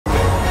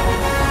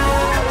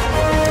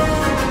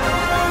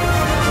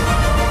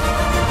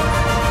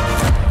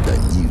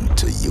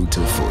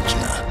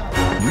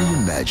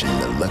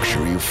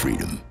luxury of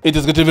freedom.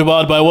 iDiskiTV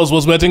powered by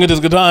was betting.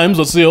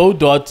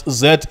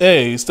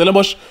 iDiskiTimes.co.za.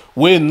 Stellenbosch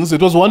wins.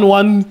 It was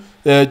 1-1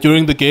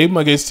 during the game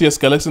against TS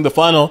Galaxy in the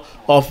final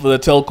of the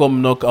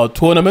Telkom knockout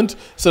tournament.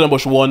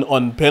 Stellenbosch won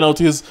on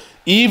penalties.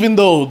 Even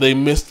though they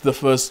missed the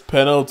first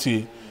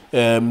penalty,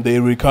 they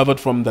recovered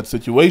from that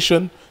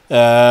situation.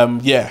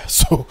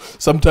 So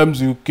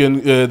sometimes you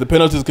can the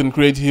penalties can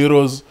create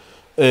heroes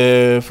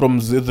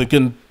they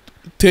can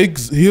take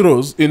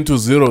heroes into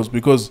zeros,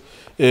 because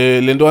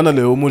Lendwana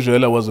Leo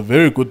Mujela was a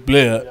very good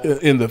player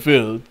in the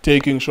field,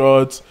 taking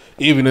shots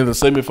even in the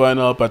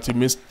semi-final, but he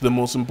missed the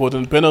most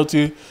important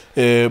penalty.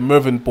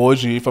 Mervyn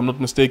Boji, if I'm not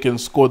mistaken,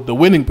 scored the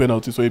winning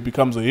penalty, so he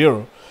becomes a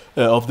hero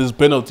of these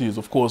penalties.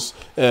 Of course,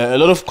 a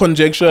lot of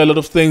conjecture, a lot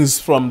of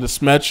things from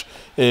this match.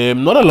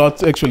 Not a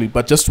lot actually,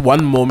 but just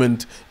one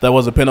moment that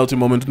was a penalty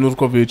moment.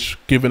 Nurkovic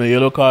given a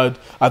yellow card.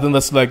 I think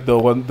that's like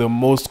the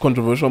most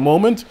controversial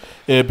moment,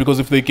 because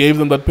if they gave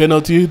them that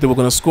penalty, they were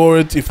going to score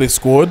it if they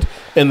scored,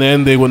 and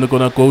then they were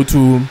going to go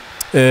to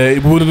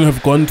it wouldn't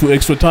have gone to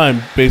extra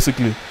time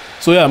basically.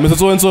 So yeah, Mr.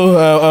 So-and-so,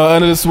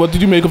 analyst, what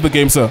did you make of the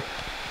game, sir?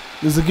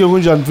 Yes, sir.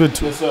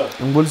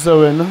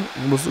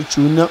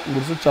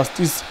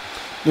 Justice.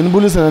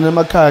 Ngibulisa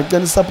nemakhaya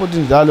ngicela support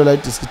njalo la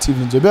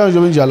iDiskiTV nje beka nje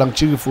njalo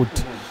ngijiki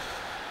futhi.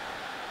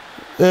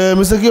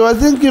 Mr. Q, I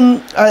think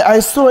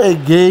I saw a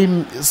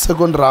game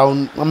second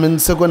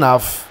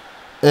half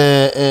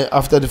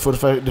after the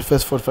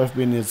first 45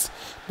 minutes.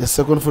 The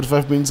second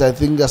 45 minutes, I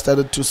think I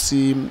started to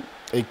see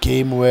a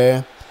game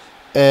where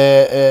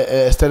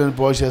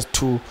Stellenbosch has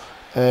to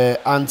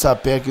answer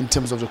back in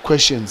terms of the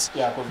questions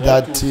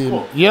that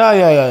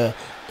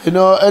you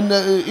know, and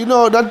you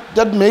know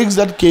that makes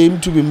that game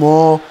to be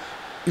more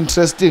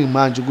interesting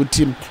manje good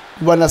team.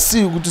 We wanna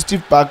see ukuthi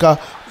Steve Barker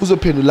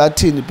uzophendula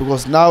thini,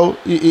 because now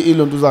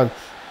ilontuzana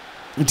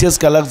TS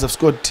Galaxy have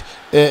scored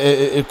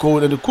a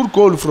goal, and a good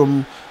goal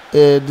from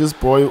this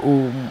boy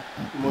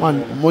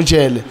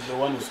Mojele.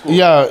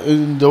 Yeah,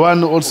 the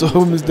one also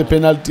who missed the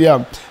penalty.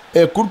 Yeah,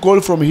 a good goal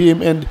from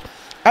him, and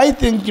I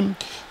think,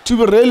 to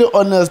be really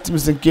honest,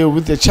 Mr. K,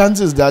 with the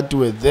chances that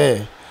were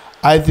there,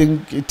 I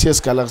think TS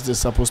Galaxy is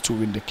supposed to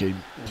win the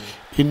game.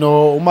 You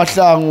know,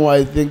 Umahlangu,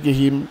 I think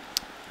he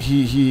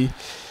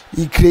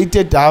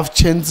created half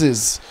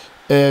chances,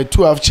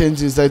 2 half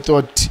chances. I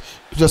thought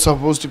it was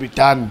supposed to be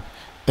done,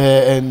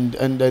 and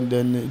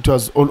then it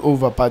was all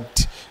over,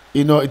 but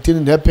you know it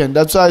didn't happen.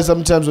 That's why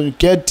sometimes when you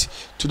get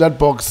to that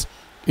box,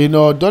 you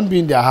know, don't be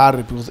in the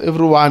hurry, because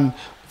everyone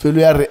will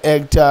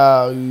react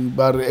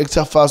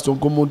fast on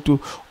komuntu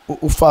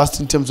fast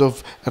in terms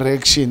of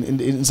reaction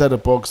inside the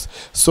box.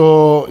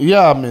 So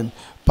yeah, man.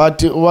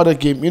 But what a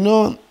game! You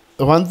know,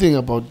 one thing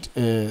about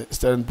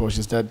Stellenbosch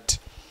is that,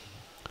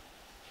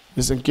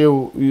 Mr. K,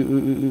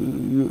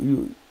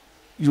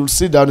 you'll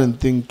sit down and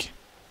think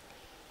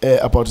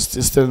about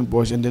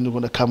Stellenbosch, and then you're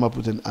going to come up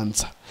with an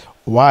answer.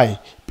 Why?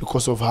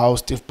 Because of how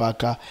Steve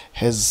Barker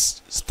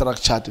has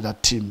structured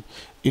that team.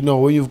 You know,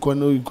 when you're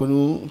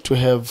going to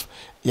have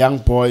young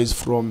boys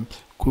from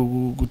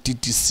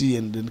TTC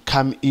and then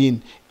come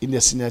in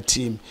the senior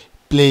team,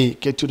 play,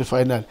 get to the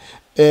final.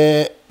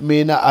 I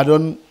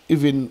don't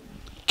even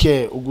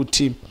care a good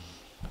team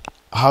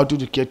how to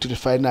get to the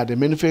final. The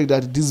main fact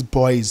that these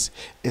boys,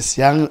 as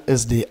young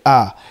as they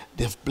are,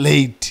 they've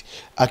played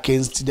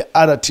against the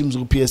other teams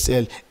of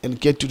PSL and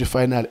get to the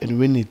final and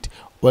win it.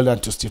 Well done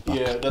to Steve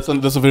Barker. Yeah,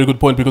 that's a very good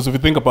point, because if you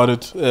think about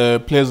it,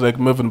 players like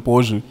Mervyn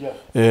Boji,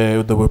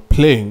 they were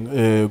playing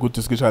Good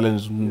Disc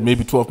Challenge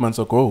maybe 12 months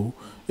ago.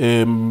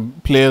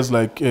 Players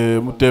like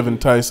Devin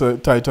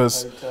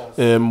Titus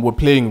were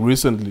playing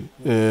recently.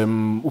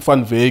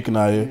 Van Veek,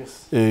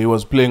 he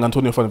was playing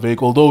Antonio Van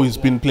Veek, although he's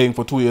been playing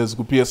for 2 years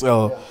with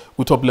PSL,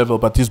 with top level,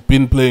 but he's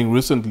been playing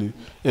recently.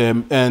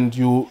 And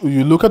you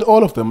look at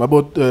all of them,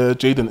 about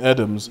Jaden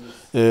Adams,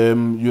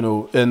 you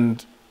know,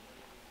 and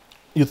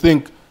you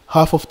think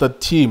half of that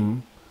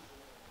team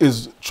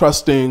is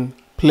trusting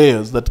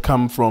players that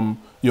come from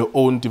your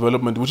own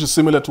development, which is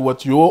similar to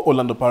what your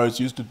Orlando Pirates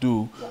used to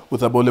do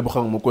with Abole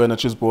Bukhang Mokoena,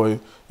 Chisboy,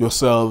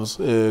 yourselves,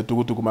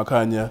 Tugutuku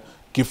Makanya,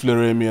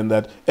 Gifleremi, and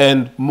that.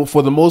 And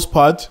for the most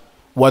part,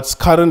 what's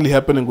currently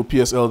happening with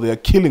PSL, they are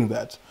killing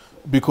that,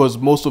 because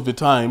most of the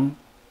time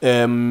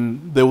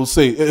they will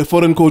say, a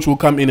foreign coach will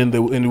come in and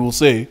he will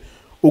say,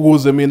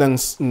 let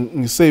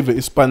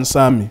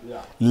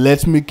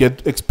me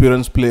get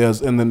experienced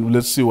players and then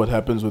let's see what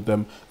happens with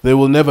them. They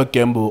will never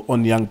gamble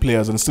on young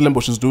players, and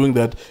Stellenbosch is doing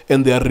that,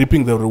 and they are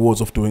reaping the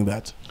rewards of doing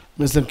that.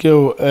 Mr.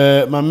 Kyo,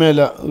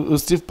 Mamela,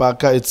 Steve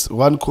Barker, it's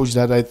one coach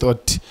that I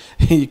thought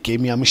he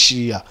came here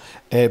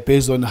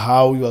based on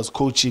how he was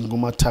coaching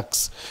Goma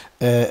Tax.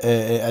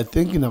 I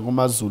think in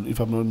Agoma Zulu, if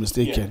I'm not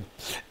mistaken.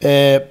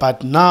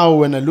 But now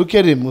when I look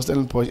at him,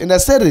 Stellenbosch, and I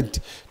said it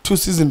 2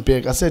 seasons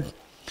back, I said,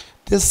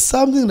 there's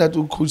something that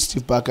Coach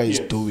Steve Barker is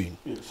doing.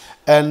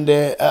 And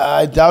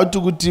I doubt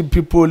to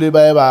people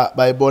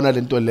by Bona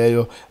Lento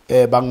Leo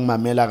Bang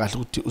Mamela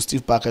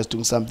Steve Barker is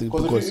doing something.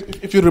 Because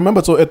if you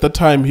remember, so at that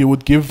time he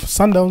would give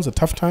Sundowns a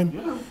tough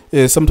time.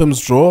 sometimes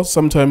draw,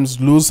 sometimes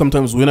lose,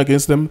 sometimes win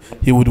against them.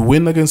 He would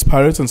win against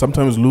Pirates and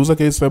sometimes lose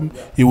against them.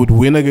 He would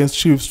win against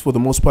Chiefs for the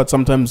most part,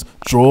 sometimes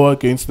draw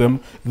against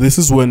them. This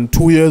is when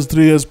 2 years,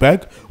 3 years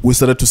back, we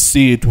started to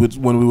see it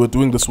when we were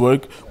doing this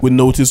work. We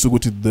noticed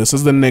this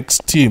is the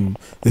next team.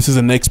 This is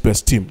the next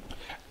best team.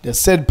 The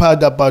sad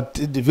part about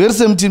the very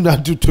same team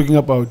that you're talking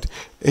about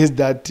is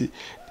that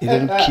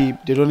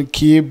they don't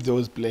keep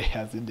those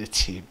players in the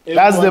team.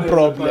 That's the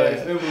problem.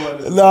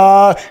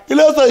 No,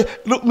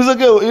 look, Mr.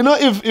 Keo,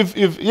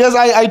 if yes,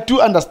 I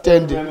do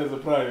understand.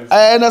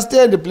 I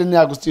understand the plan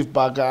of Steve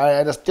Barker.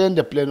 I understand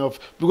the plan of,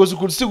 because you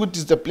could see what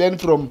is the plan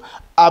from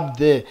up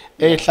there.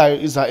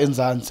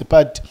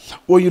 But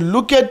when you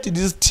look at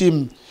this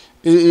team,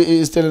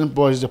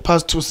 Stellenbosch, the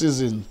past 2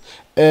 seasons,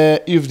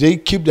 if they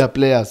keep their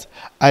players,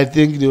 I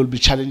think they will be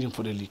challenging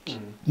for the league.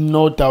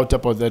 No doubt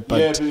about that.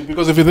 But yeah,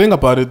 because if you think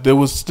about it, they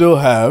will still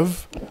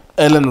have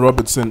Allen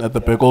Robertson at the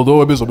back.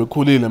 Although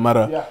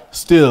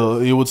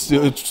still,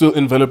 it's still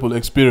invaluable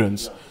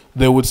experience. Yeah.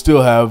 They would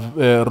still have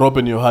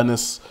Robin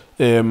Johannes,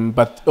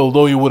 but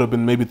although he would have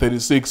been maybe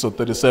 36 or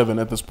 37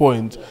 at this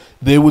point,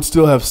 they would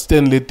still have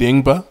Stanley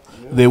Dingba.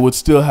 They would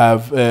still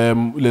have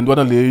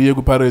Lendwana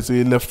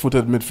Leyegu,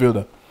 left-footed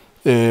midfielder.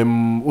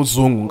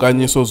 Uzungu,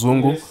 Kanyiso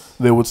Zungu,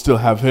 they would still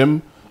have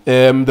him.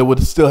 They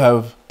would still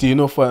have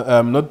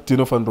not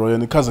Dino van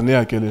Rooyen,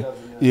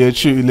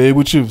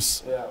 Leyegu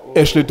Chiefs,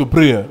 Ashley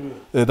Dupree.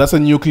 That's a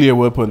nuclear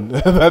weapon.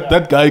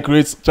 that guy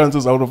creates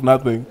chances out of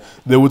nothing.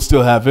 They would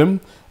still have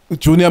him.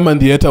 Junior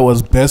Mandieta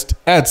was best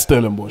at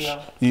Stellenbosch. Yeah.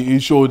 He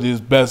showed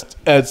his best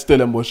at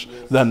Stellenbosch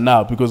than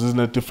now, because he's in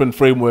a different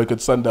framework at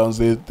Sundowns.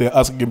 They're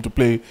asking him to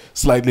play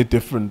slightly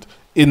different.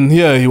 In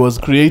here, he was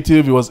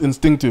creative, he was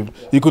instinctive.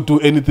 Yeah. He could do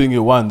anything he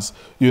wants,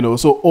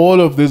 So all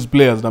of these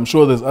players, and I'm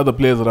sure there's other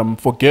players that I'm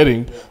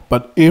forgetting,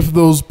 but if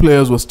those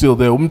players were still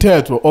there,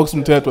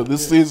 Mtetwa,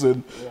 this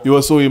season, he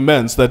was so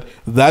immense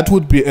that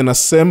would be an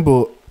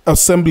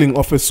assembling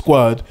of a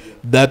squad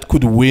that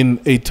could win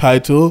a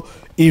title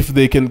if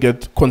they can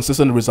get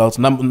consistent results.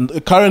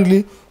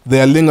 Currently,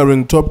 they are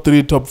lingering top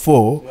 3, top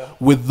 4. Yeah.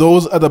 With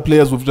those other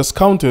players we've just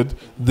counted,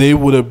 they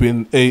would have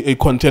been a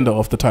contender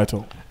of the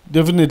title.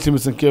 Definitely,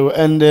 Mr. Keo.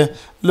 And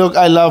look,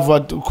 I love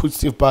what Coach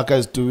Steve Barker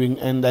is doing,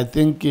 and I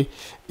think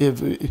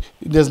if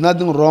there's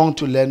nothing wrong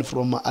to learn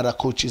from other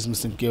coaches,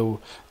 Mr.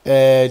 Keo.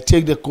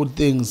 Take the good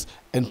things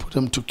and put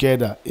them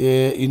together.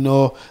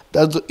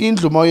 That's the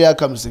indlu ya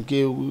comes in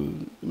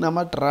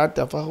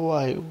namatrata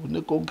fahuai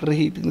ne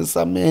concrete ne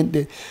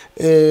cement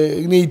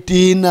ne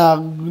tina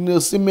ne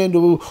cement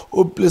o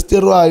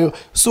plesteroyo.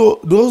 So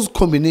those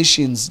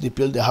combinations, they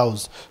build the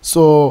house.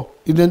 So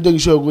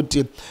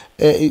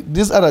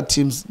these other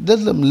teams,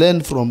 let them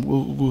learn from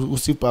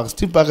Steve Barker.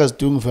 Steve Barker is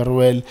doing very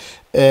well.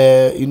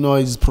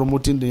 He's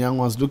promoting the young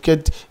ones. Look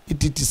at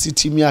ETTC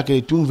team,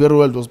 they're doing very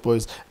well, those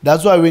boys.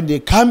 That's why when they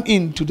come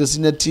into the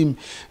senior team,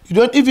 you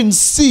don't even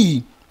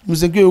see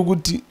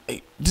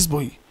this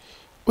boy.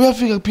 We have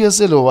figured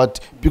PSL or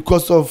what?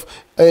 Because of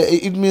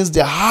it means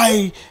the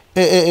high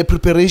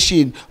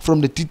preparation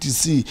from the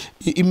TTC,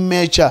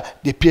 measure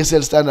the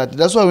PSL standard.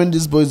 That's why when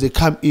these boys, they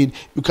come in,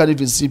 you can't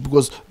even see,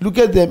 because look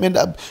at them. And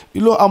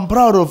I'm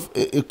proud of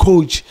a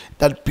coach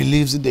that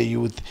believes in the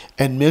youth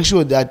and make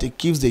sure that it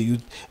gives the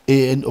youth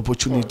an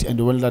opportunity, and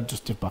they will not to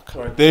step back.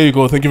 Right, there you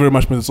go. Thank you very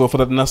much, Mr. So, for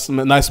that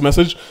nice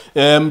message.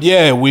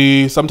 Yeah,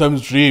 we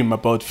sometimes dream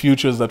about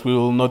futures that we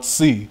will not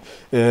see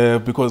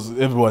because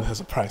everyone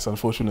has a price,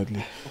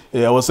 unfortunately.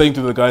 I was saying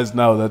to the guys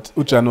now that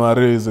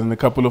January is in a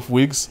couple of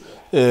weeks.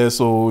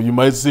 So you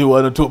might see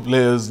 1 or 2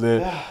 players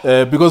there,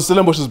 because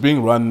Stellenbosch is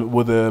being run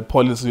with a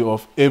policy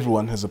of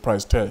everyone has a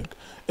price tag.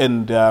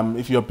 And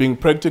if you're being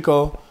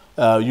practical,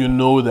 you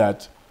know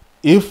that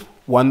if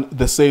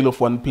the sale of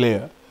one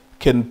player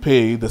can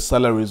pay the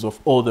salaries of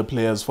all the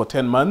players for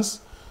 10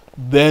 months,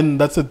 then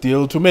that's a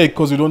deal to make,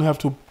 because you don't have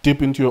to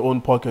dip into your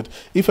own pocket.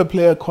 If a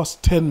player costs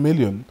 10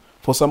 million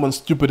for someone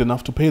stupid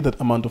enough to pay that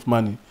amount of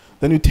money,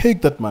 then you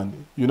take that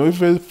money.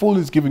 If a fool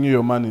is giving you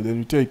your money, then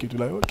you take it.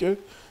 You're like, okay,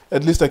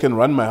 at least I can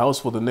run my house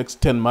for the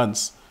next 10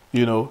 months,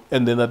 and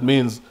then that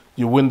means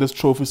you win this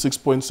trophy,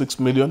 6.6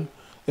 million,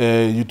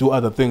 you do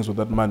other things with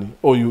that money.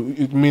 Or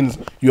it means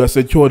you are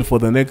secured for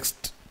the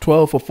next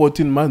 12 or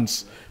 14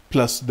 months,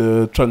 plus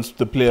the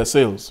player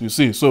sales, you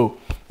see. So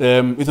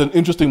it's an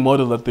interesting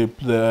model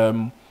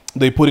that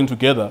they're putting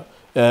together.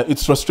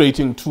 It's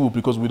frustrating too,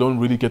 because we don't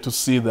really get to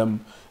see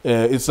them.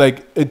 It's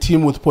like a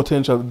team with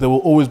potential. There will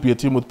always be a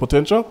team with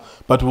potential,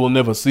 but we will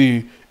never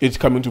see it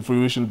coming to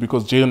fruition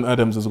because Jalen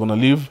Adams is going to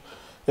leave.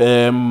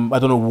 I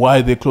don't know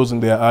why they're closing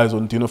their eyes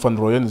on Dino van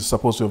Rooyen. He's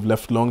supposed to have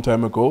left a long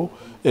time ago.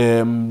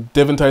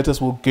 Devin Titus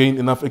will gain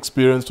enough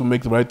experience to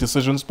make the right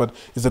decisions, but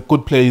he's a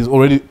good player. He's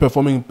already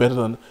performing better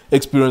than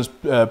experienced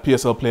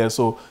PSL players.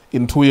 So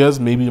in 2 years,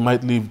 maybe he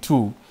might leave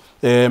too.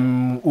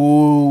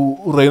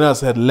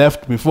 Reynas had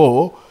left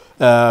before.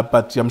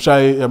 But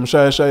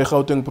Yamshai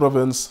Gauteng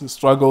province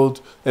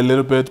struggled a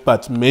little bit,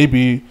 but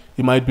maybe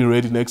he might be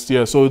ready next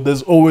year. So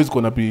there's always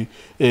going to be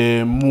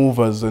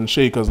movers and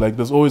shakers. Like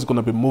there's always going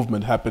to be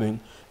movement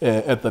happening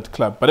at that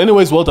club. But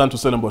anyways, well done to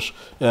Stellenbosch.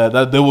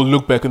 That they will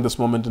look back in this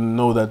moment and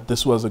know that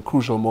this was a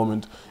crucial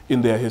moment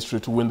in their history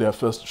to win their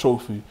first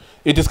trophy.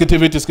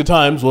 iDiskiTV, Diski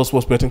Times, World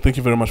Sports Betting. Thank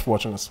you very much for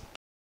watching us.